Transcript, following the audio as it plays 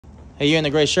Hey, you're in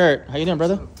the gray shirt. How you doing,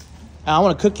 brother? I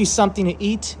want to cook you something to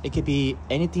eat. It could be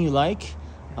anything you like.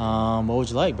 What would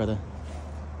you like, brother?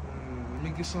 Let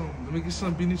me get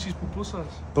some bean and cheese pupusas.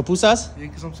 Pupusas? Yeah,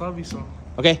 get some salvi some.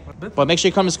 Okay, but make sure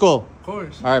you come to school. Of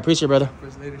course. All right, appreciate it, brother.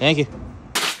 Thank you.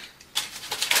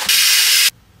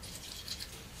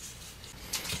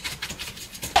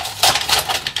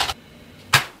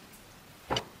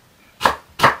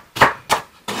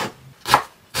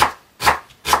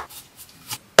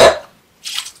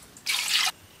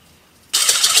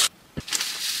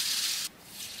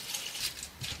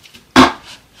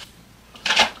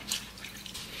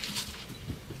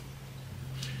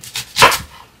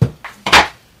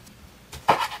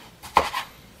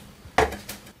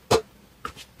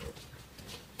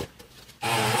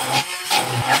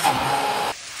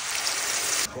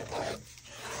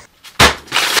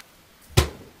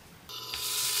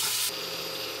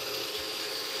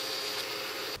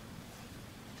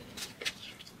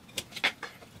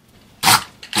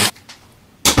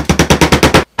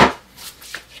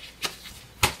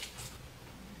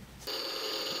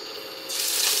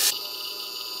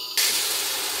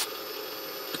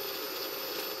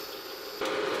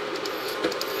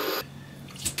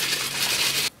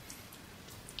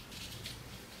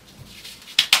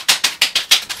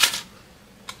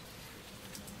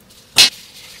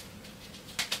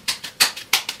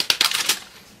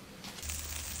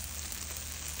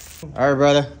 All right,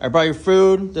 brother. I brought your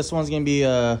food. This one's going to be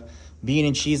bean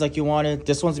and cheese like you wanted.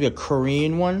 This one's going to be a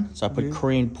Korean one. So I put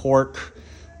Korean pork,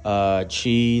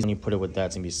 cheese, and you put it with that.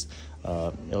 It's going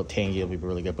to be, it'll tangy. It'll be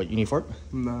really good. But you need fork?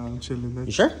 Nah, I'm chilling. Man.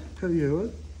 You sure? Hell yeah,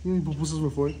 what? You need pupusas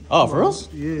before. Oh, for real?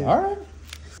 Yeah. All right.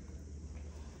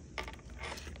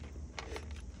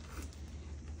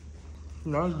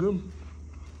 Nah, it's good. What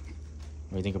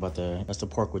do you think about that's the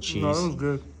pork with cheese? No, that was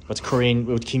good. What's Korean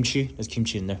with kimchi? There's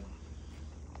kimchi in there.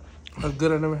 That's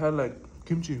good. I never had like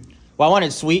kimchi. Well, I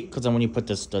wanted sweet because then when you put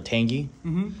the tangy,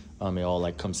 it all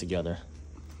like comes together.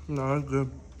 No, that's good.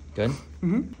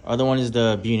 Good? Other one is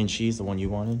the bean and cheese, the one you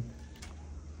wanted.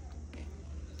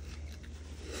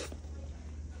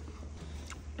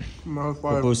 No, that's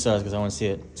fire. Pupusas, because I want to see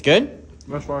it. It's good?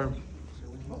 That's fire.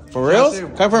 For real?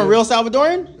 Come from a real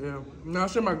Salvadorian? Yeah. No, I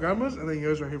said my grandma's and then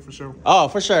yours right here for sure. Oh,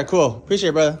 for sure. Cool. Appreciate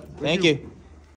it, brother. Thank you.